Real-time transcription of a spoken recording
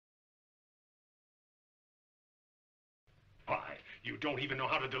You don't even know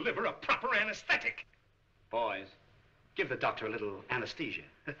how to deliver a proper anesthetic. Boys, give the doctor a little anesthesia.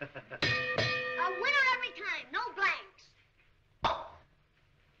 A winner every time, no blanks.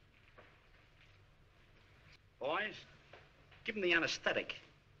 Boys, give him the anesthetic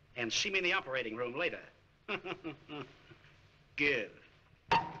and see me in the operating room later. Give.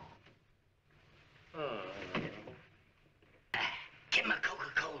 Give him a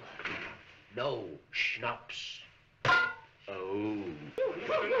Coca-Cola. No, schnapps. Oh.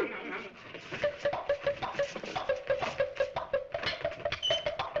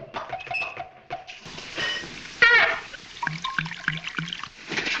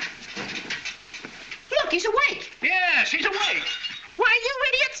 Look, he's awake. Yes, he's awake. Why, you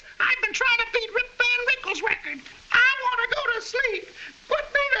idiots, I've been trying to beat Rip Van Winkle's record. I want to go to sleep. Put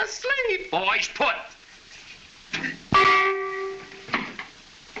me to sleep. Boys, put.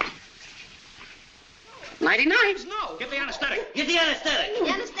 Nighty-night. No. Get the anesthetic. Get the anesthetic. The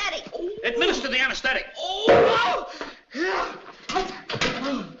anesthetic. Administer the anesthetic.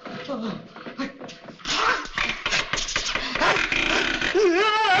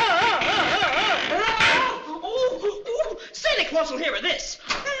 Cynic wants to hear of this.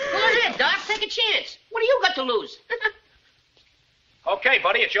 Go ahead, Doc. Take a chance. What do you got to lose? Okay,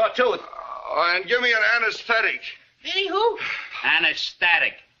 buddy, it's your tooth. And give me an anesthetic. Anywho?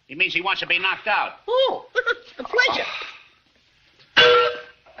 Anesthetic. He means he wants to be knocked out. Oh, a pleasure.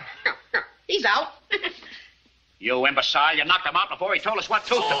 He's out. You imbecile, you knocked him out before he told us what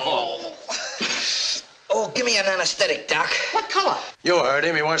tooth to pull. Oh, give me an anesthetic, Doc. What color? You heard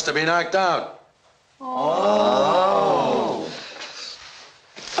him. He wants to be knocked out. Oh.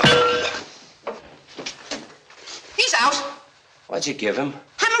 He's out. What'd you give him?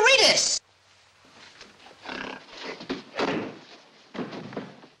 Hemorrhoitis.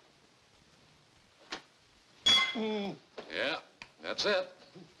 Yeah, that's it.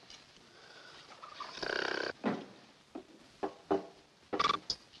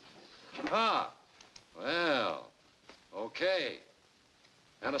 Ah, well, okay.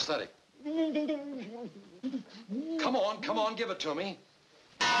 Anesthetic. Come on, give it to me.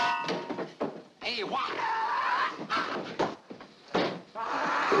 Hey, what?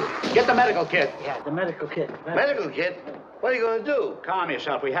 Get the medical kit. Yeah, the medical kit. Medical kit? What are you going to do? Calm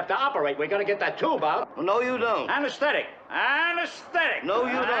yourself. We have to operate. We got to get that tube out. No, you don't. Anesthetic. Anesthetic. No,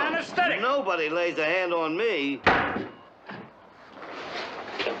 you don't. Anesthetic. Nobody lays a hand on me.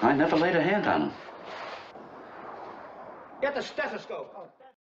 I never laid a hand on him. Get the stethoscope.